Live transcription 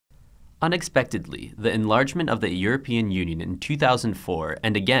Unexpectedly, the enlargement of the European Union in 2004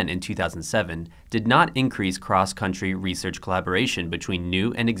 and again in 2007 did not increase cross-country research collaboration between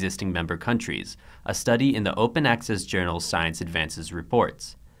new and existing member countries, a study in the open access journal Science Advances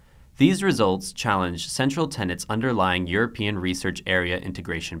reports. These results challenge central tenets underlying European research area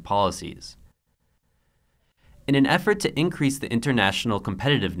integration policies. In an effort to increase the international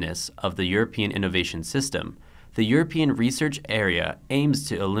competitiveness of the European innovation system, the European research area aims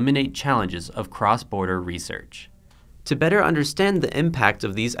to eliminate challenges of cross-border research. To better understand the impact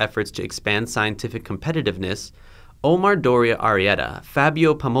of these efforts to expand scientific competitiveness, Omar Doria Arrieta,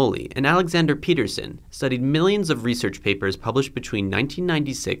 Fabio Pamoli, and Alexander Peterson studied millions of research papers published between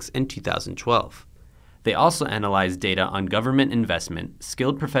 1996 and 2012. They also analyzed data on government investment,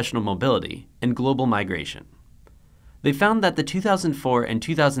 skilled professional mobility, and global migration. They found that the 2004 and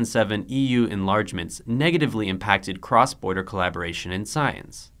 2007 EU enlargements negatively impacted cross-border collaboration in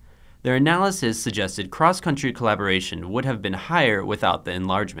science. Their analysis suggested cross-country collaboration would have been higher without the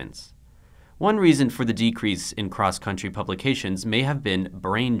enlargements. One reason for the decrease in cross-country publications may have been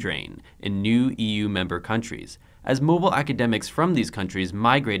brain drain in new EU member countries, as mobile academics from these countries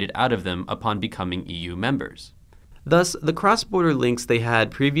migrated out of them upon becoming EU members. Thus, the cross-border links they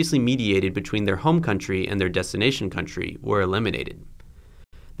had previously mediated between their home country and their destination country were eliminated.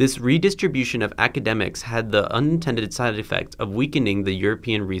 This redistribution of academics had the unintended side effect of weakening the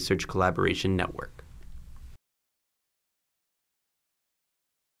European research collaboration network.